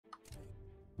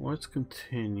let's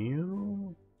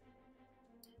continue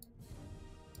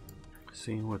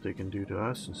seeing what they can do to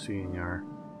us and seeing our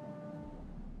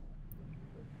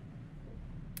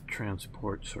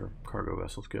transports or cargo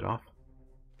vessels get off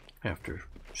after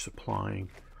supplying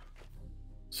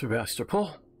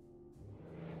Sevastopol.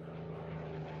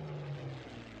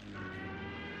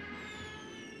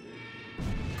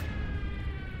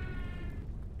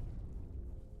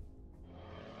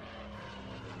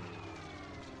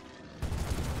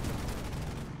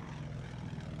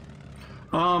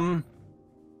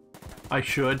 I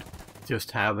should,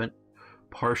 just haven't.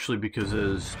 Partially because,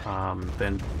 as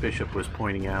Ben Bishop was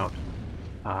pointing out,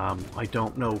 I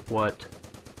don't know what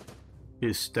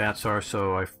his stats are,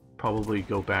 so I probably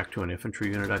go back to an infantry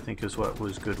unit, I think is what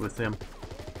was good with him.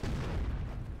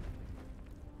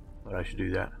 But I should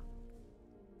do that.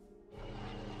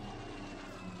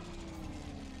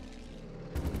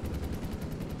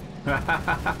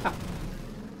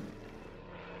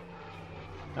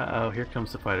 Uh-oh, here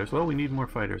comes the fighters. Well, we need more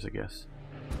fighters, I guess.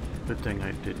 Good thing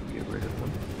I didn't get rid of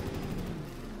them.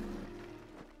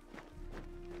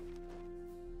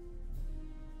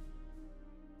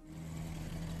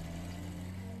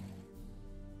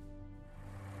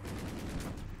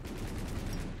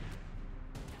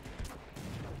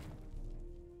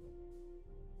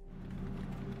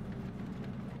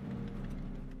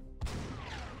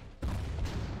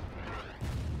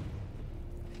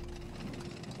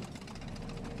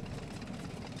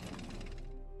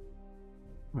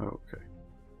 Okay.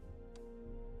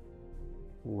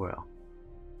 Well.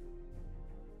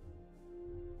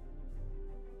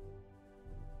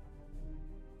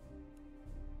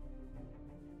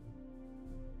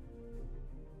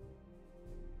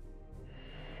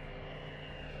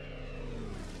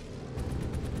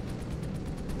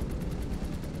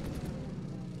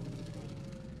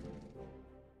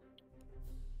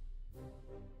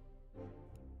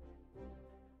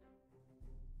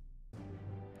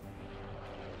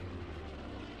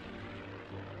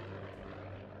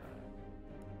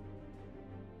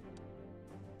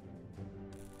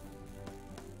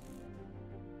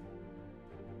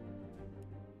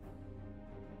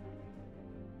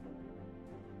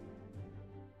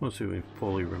 Let's see if we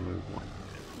fully remove one.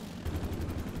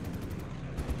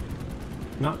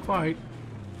 Not quite.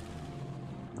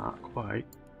 Not quite.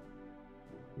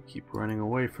 They keep running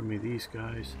away from me, these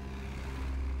guys.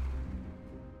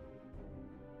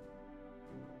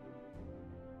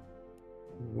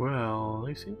 Well,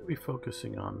 they seem to be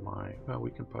focusing on my... Well, we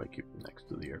can probably keep them next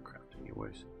to the aircraft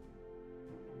anyways.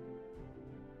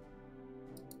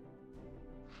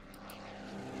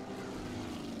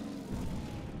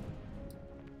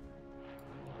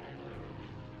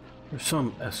 There's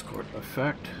some escort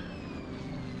effect.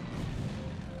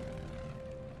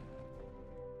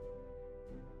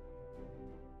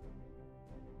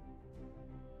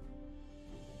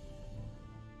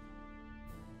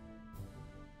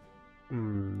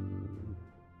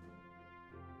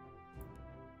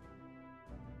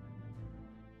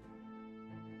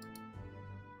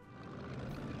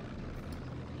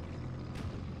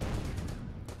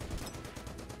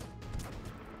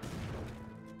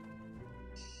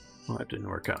 Well, that didn't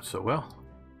work out so well.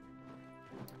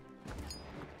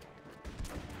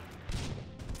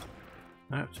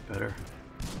 That's better.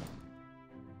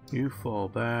 You fall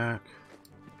back.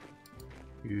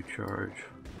 You charge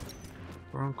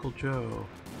for Uncle Joe.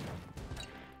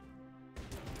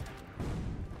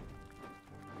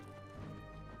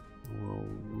 We'll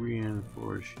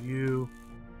reinforce you.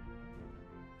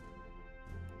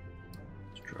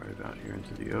 Let's drive out here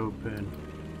into the open.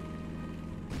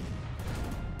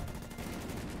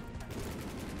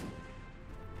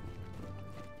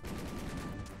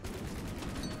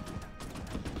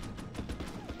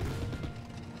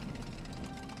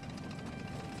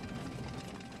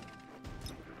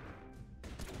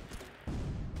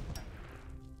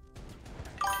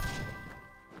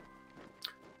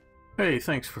 Hey,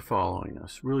 thanks for following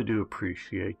us. Really do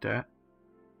appreciate that.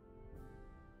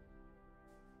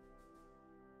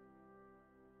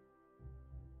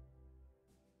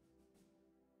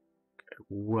 Okay,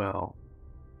 well,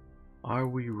 are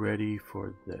we ready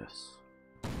for this?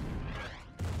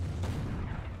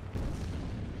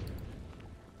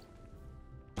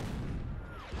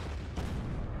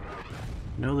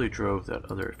 No, they drove that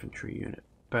other infantry unit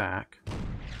back.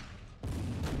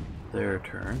 Their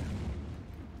turn.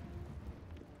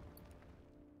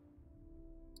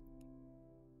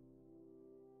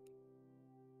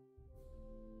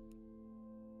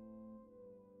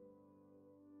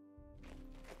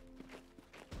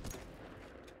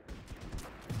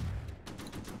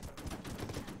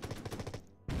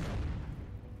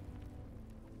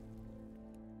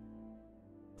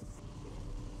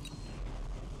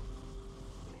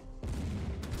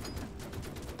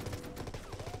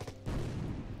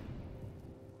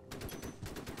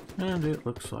 And it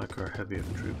looks like our heavy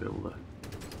infantry will be able to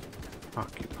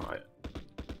occupy it,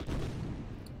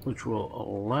 which will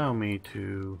allow me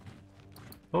to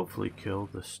hopefully kill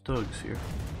the Stugs here.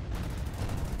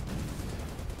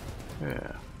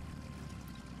 Yeah.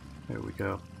 There we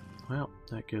go. Well,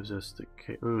 that gives us the...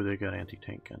 Ooh, they got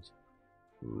anti-tank guns.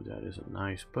 Ooh, that isn't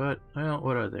nice, but, well,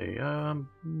 what are they?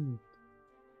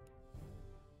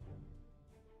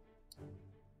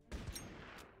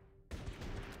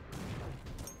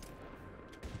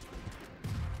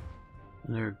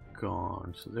 They're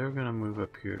gone, so they're gonna move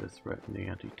up here to threaten the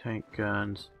anti-tank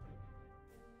guns.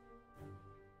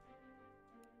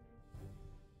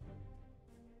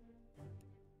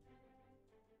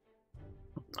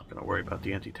 Not gonna worry about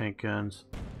the anti-tank guns.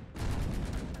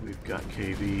 We've got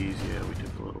KVs. Yeah, we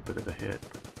took a little bit of a hit.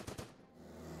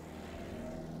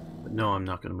 But no, I'm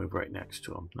not gonna move right next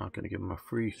to them. Not gonna give them a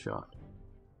free shot.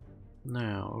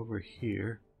 Now, over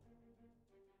here.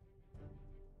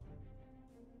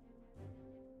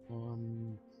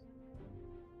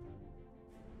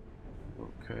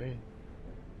 Okay.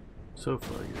 So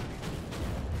far, you're...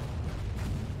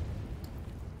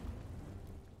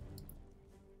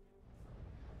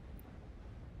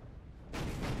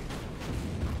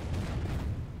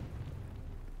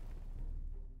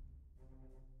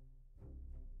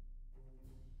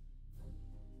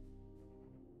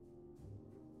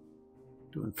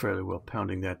 doing fairly well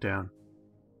pounding that down.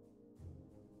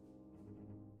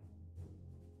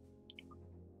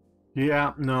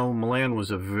 Yeah, no, Milan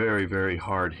was a very, very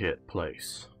hard hit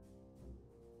place.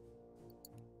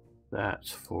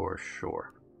 That's for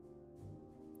sure.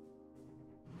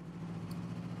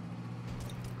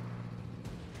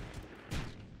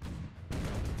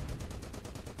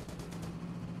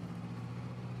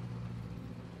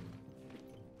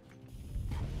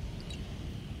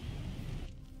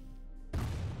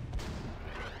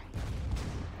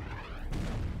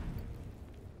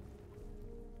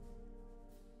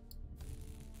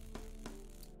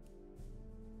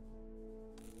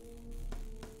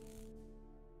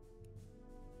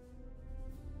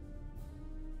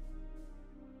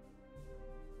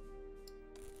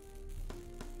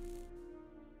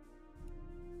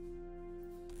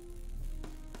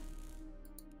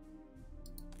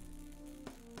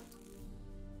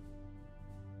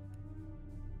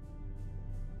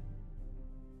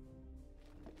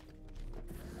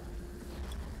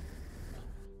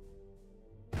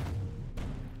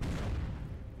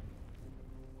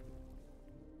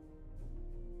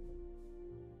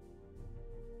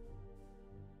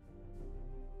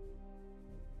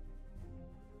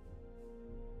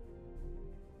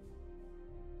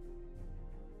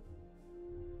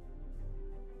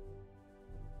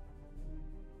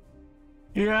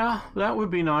 Yeah, that would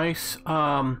be nice.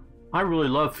 I really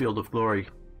love Field of Glory.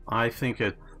 I think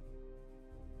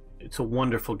it's a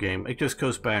wonderful game. It just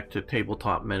goes back to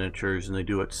tabletop miniatures, and they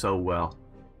do it so well.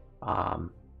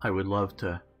 I would love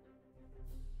to.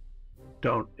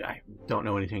 I don't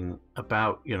know anything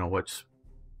about, you know, what's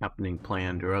happening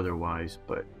planned or otherwise,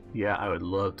 but yeah, I would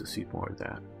love to see more of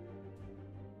that.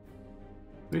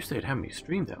 Wish they'd have me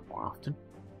stream that more often.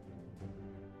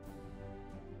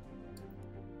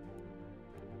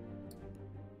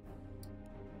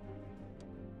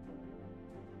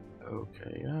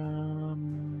 Okay, no,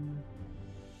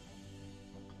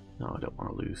 I don't want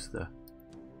to lose the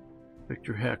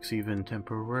Victor Hex even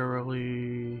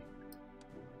temporarily.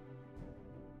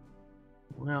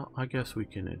 Well, I guess we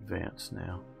can advance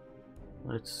now.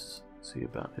 Let's see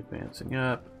about advancing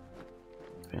up.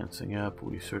 Advancing up,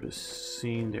 we've sort of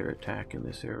seen their attack in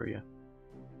this area.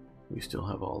 We still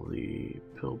have all the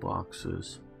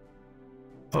pillboxes.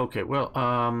 Okay, well,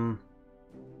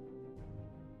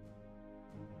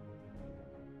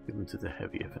 give them to the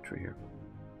heavy infantry here.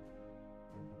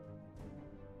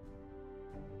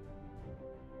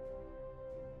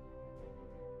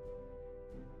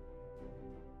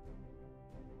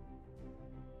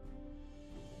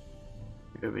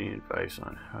 Do you have any advice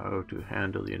on how to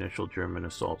handle the initial German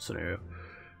assault scenario?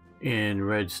 In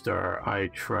Red Star, I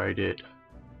tried it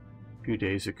a few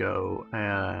days ago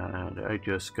and I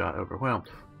just got overwhelmed.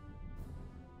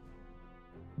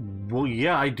 Well,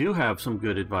 yeah, I do have some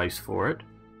good advice for it.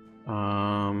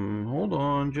 Hold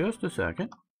on just a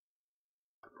second.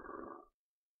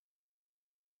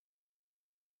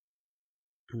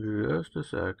 Just a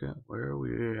second. Where are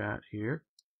we at here?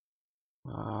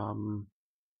 I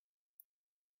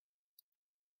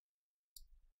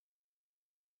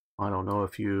don't know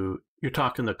if you're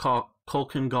talking the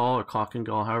Kolkengall or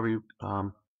Klockengall, however you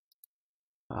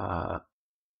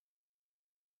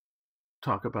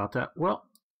talk about that. Well,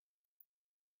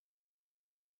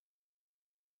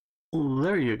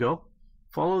 There you go.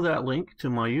 Follow that link to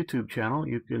my YouTube channel.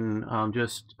 You can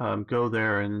just go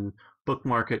there and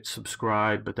bookmark it,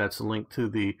 subscribe, but that's a link to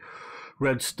the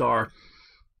Red Star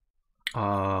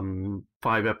 5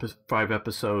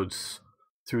 episodes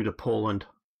through to Poland.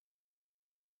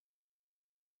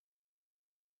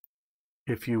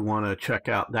 If you want to check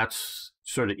out, that's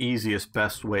sort of easiest,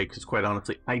 best way, because quite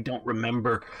honestly, I don't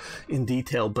remember in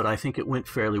detail, but I think it went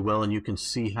fairly well, and you can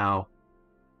see how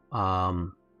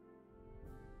oh,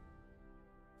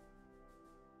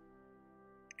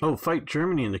 fight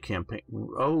Germany in the campaign.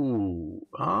 Oh,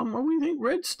 what do we think?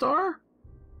 Red Star?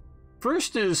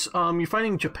 First is you're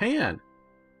fighting Japan.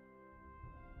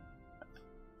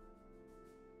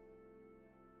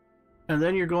 And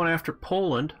then you're going after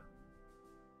Poland.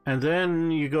 And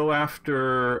then you go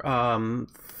after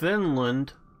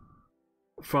Finland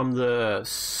from the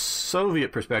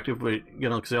Soviet perspective, but, you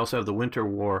know, because they also have the Winter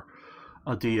War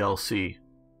DLC.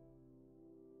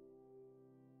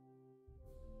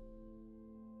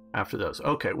 After those.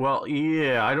 Okay, well,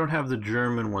 yeah, I don't have the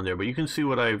German one there, but you can see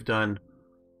what I've done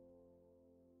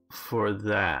for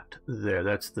that. There,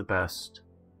 that's the best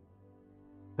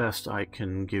I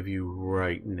can give you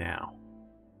right now.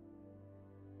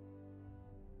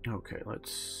 Okay,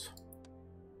 let's...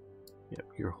 Yep,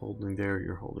 you're holding there,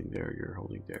 you're holding there, you're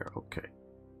holding there. Okay,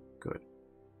 good.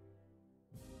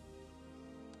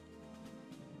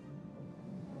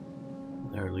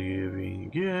 They're leaving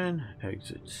again.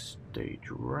 Exit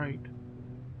stage right.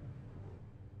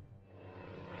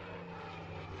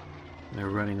 They're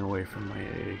running away from my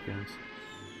AA guns.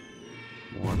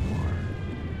 More and more.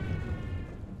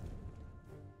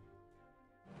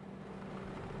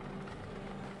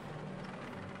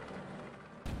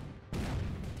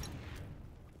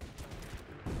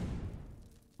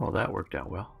 Well, that worked out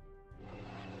well.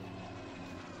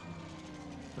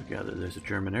 I gather there's a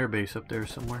German air base up there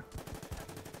somewhere.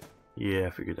 Yeah, I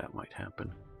figured that might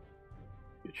happen.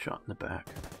 Get shot in the back.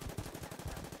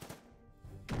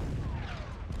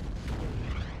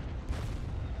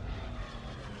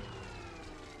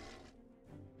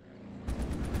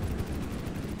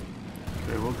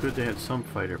 Okay, well, good they had some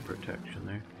fighter protection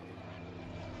there.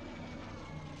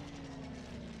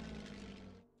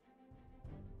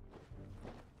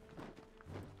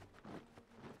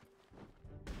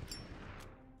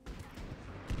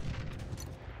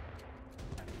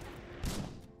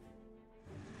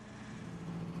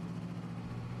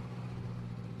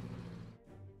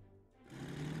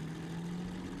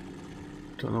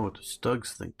 Don't know what the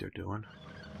Stugs think they're doing.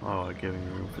 Oh, giving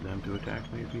room for them to attack,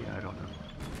 maybe? I don't know.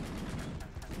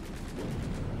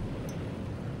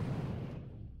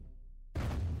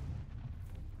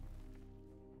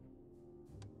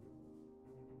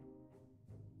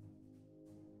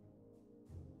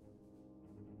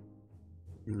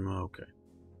 Okay.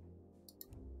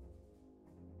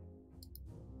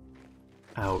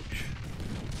 Ouch.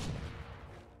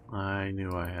 I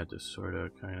knew I had to sort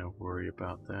of kind of worry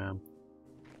about them.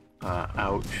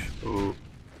 Ouch. Ooh.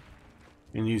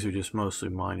 And these are just mostly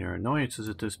minor annoyances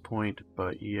at this point,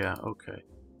 but yeah, okay.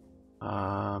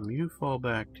 You fall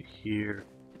back to here.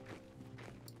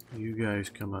 You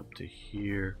guys come up to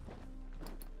here.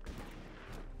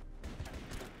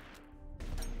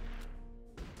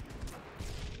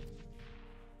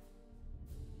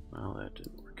 Well, that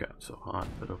didn't work out so hot,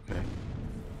 but okay.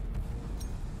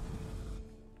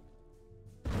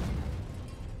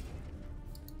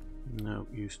 No,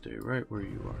 you stay right where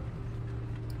you are.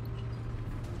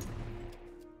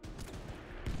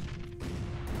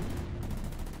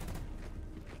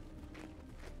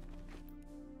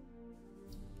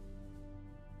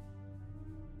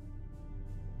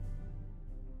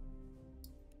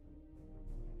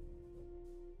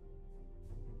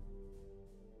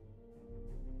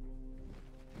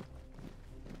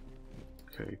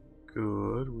 Okay,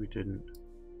 good. We didn't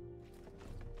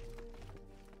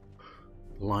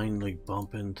blindly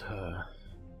bump into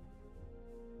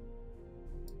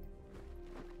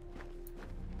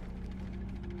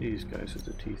these guys with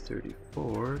the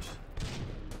T-34s.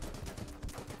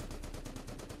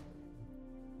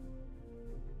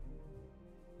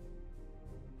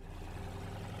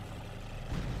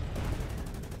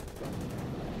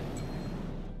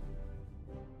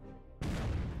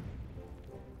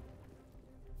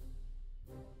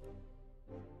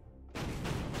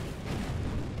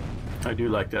 I do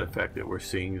like that effect that we're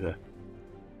seeing the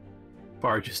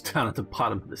barges down at the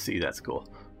bottom of the sea. That's cool.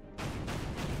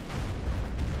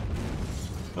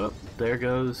 Oh, there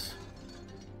goes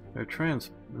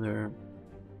their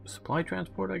supply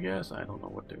transport, I guess. I don't know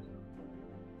what they're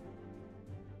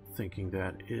thinking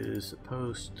that is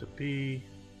supposed to be.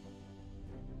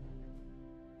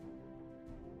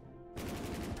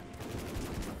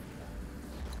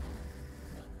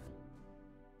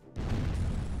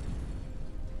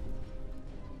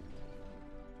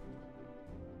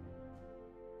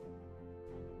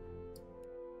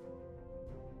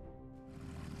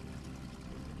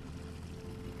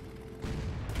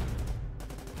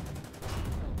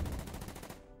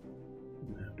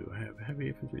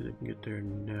 infantry that can get there?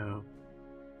 No.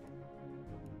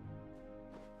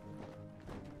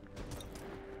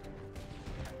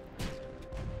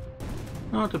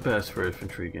 Not the best for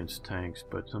infantry against tanks,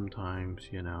 but sometimes,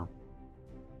 you know,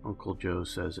 Uncle Joe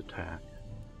says attack.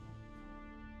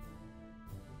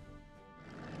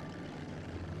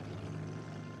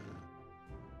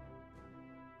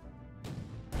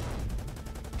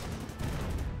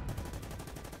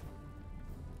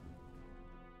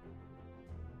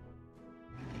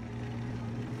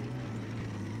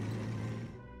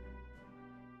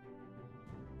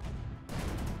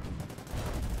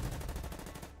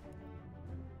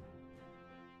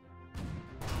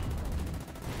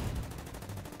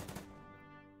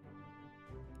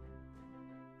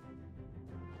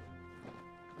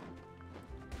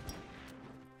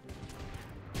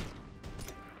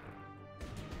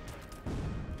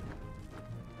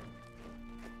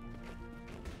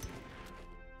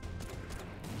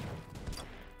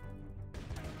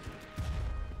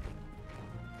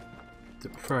 The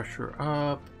pressure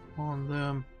up on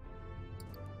them.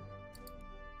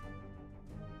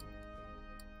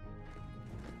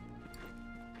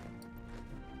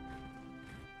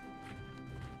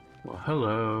 Well,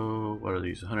 hello. What are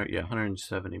these? 100, yeah,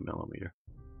 170 millimeter.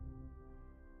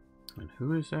 And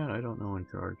who is that? I don't know in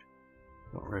charge.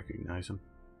 Don't recognize him.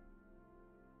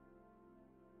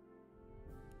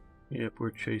 Yep, we're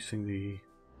chasing the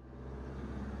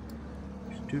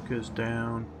Stukas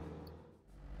down.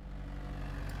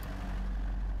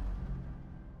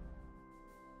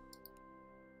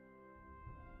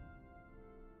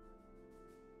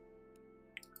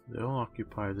 They'll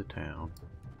occupy the town.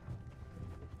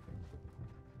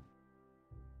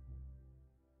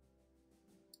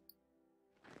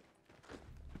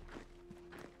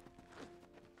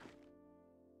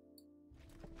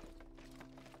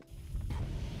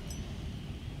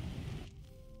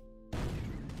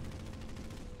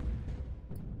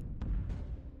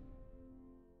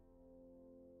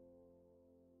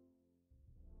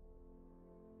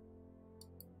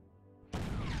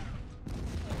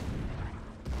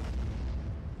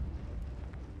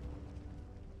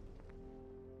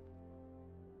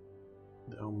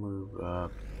 They'll move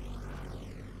up.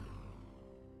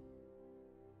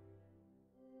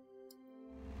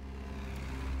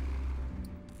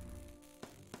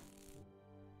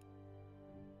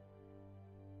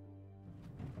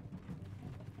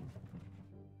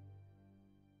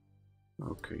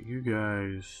 Okay, you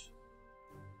guys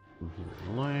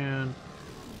land.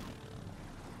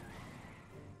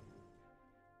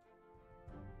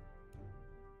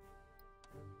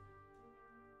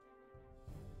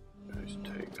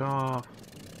 Take off.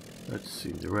 Let's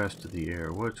see the rest of the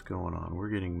air. What's going on? We're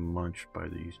getting munched by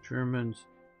these Germans.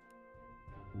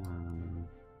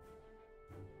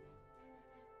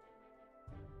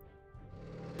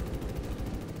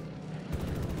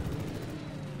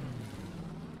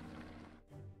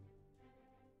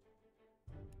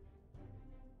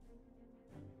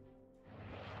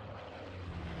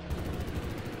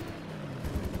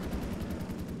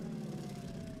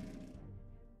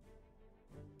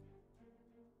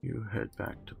 You head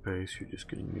back to base. You're just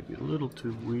getting maybe a little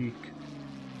too weak.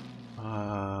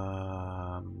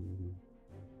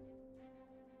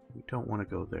 We don't want to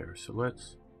go there, so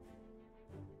let's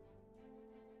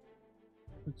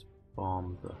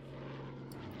bomb the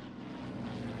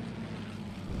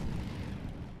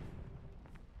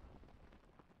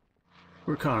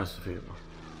reconnaissance vehicle.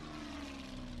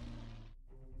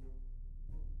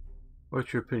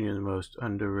 What's your opinion of the most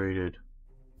underrated?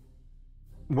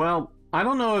 Well, I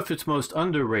don't know if it's most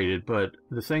underrated, but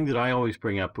the thing that I always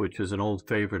bring up, which is an old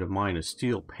favorite of mine, is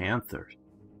Steel Panther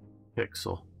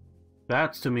Pixel.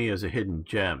 That's to me as a hidden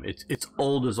gem. It's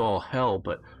old as all hell,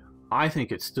 but I think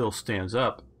it still stands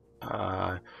up.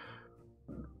 I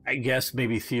guess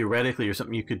maybe theoretically or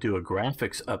something you could do a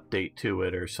graphics update to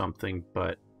it or something,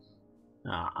 but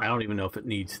I don't even know if it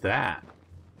needs that.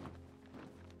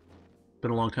 It's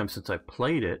been a long time since I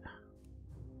played it.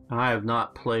 I have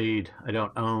not played, I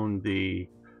don't own the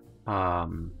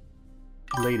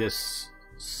latest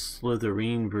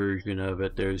Slytherin version of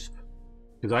it.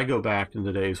 Because I go back in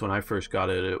the days when I first got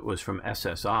it, it was from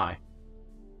SSI.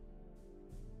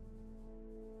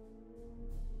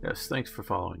 Yes, thanks for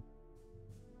following.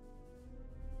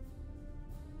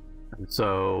 And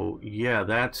so, yeah,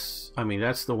 that's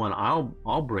the one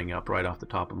I'll bring up right off the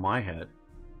top of my head.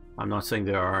 I'm not saying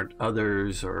there aren't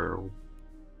others or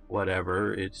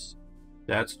whatever,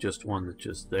 that's just one that's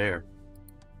just there.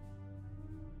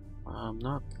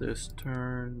 Not this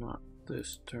turn, not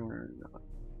this turn, not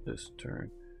this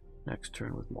turn. Next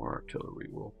turn with more artillery,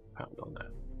 we'll pound on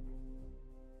that.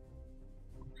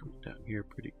 coming down here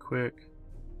pretty quick.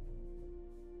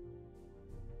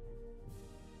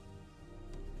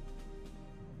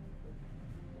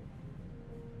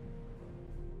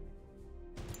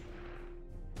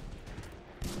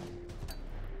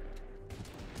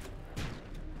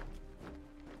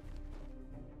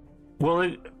 Well,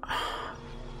 it's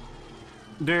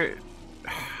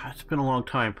been a long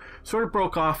time. Sort of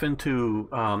broke off into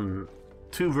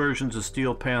two versions of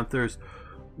Steel Panthers.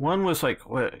 One was like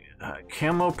what,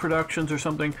 Camo Productions or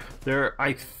something.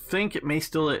 I think it may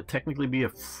still technically be a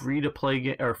free-to-play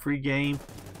game or free game.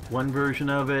 One version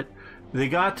of it. They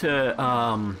got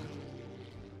to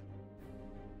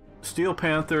Steel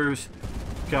Panthers.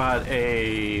 Got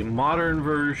a modern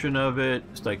version of it.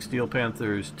 It's like Steel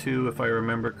Panthers 2, if I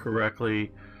remember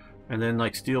correctly, and then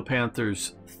like Steel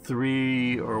Panthers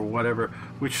 3 or whatever,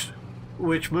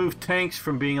 which moved tanks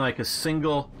from being like a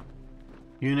single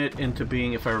unit into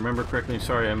being, if I remember correctly,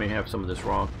 sorry I may have some of this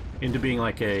wrong, into being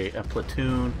like a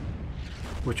platoon,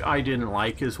 which I didn't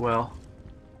like as well.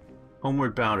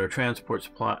 Homeward bound, our transport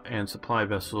supply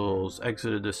vessels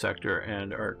exited the sector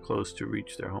and are close to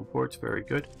reach their home ports. Very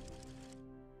good.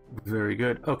 Very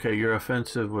good. Okay, your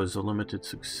offensive was a limited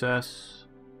success.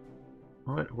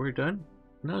 What? We're done?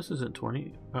 No, this isn't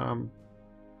 20. Well,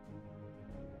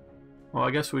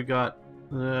 I guess we got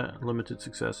the limited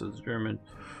successes. German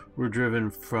were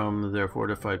driven from their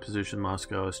fortified position.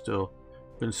 Moscow is still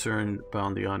concerned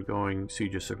about the ongoing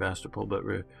siege of Sevastopol, but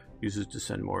refuses to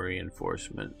send more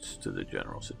reinforcements to the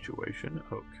general situation.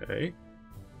 Okay.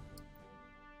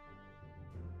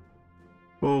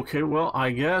 Okay, well, I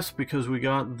guess because we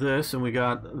got this and we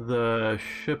got the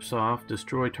ships off,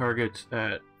 destroy targets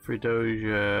at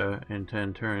Feodosia in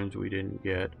 10 turns, we didn't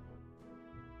get.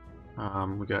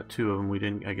 We got 2 of them. We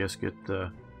didn't, I guess, get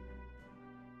the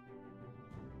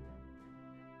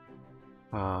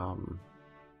AA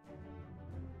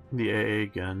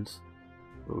guns,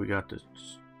 but we got the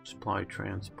supply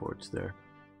transports there.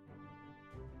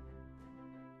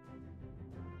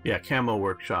 Yeah, Camo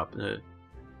Workshop.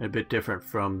 A bit different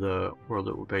from the world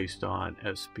that we're based on,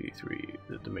 SP3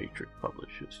 that the Matrix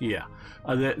publishes. Yeah,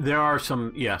 there are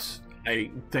some. Yes,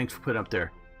 thanks for putting up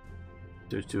there.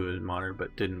 There's 2 in modern,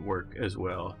 but didn't work as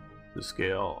well. The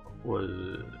scale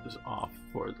was off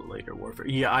for the later warfare.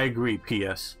 Yeah, I agree.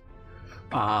 P.S.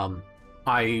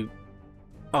 I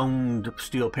owned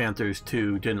Steel Panthers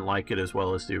 2. Didn't like it as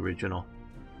well as the original.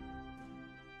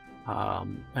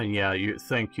 And yeah,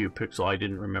 thank you, Pixel. I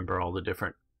didn't remember all the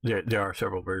different. There are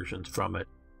several versions from it.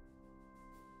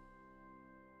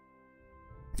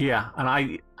 Yeah,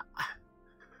 and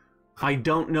I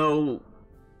don't know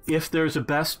if there's a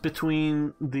best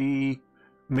between the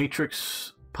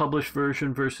Matrix published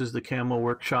version versus the Camo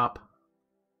Workshop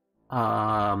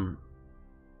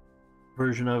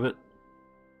version of it.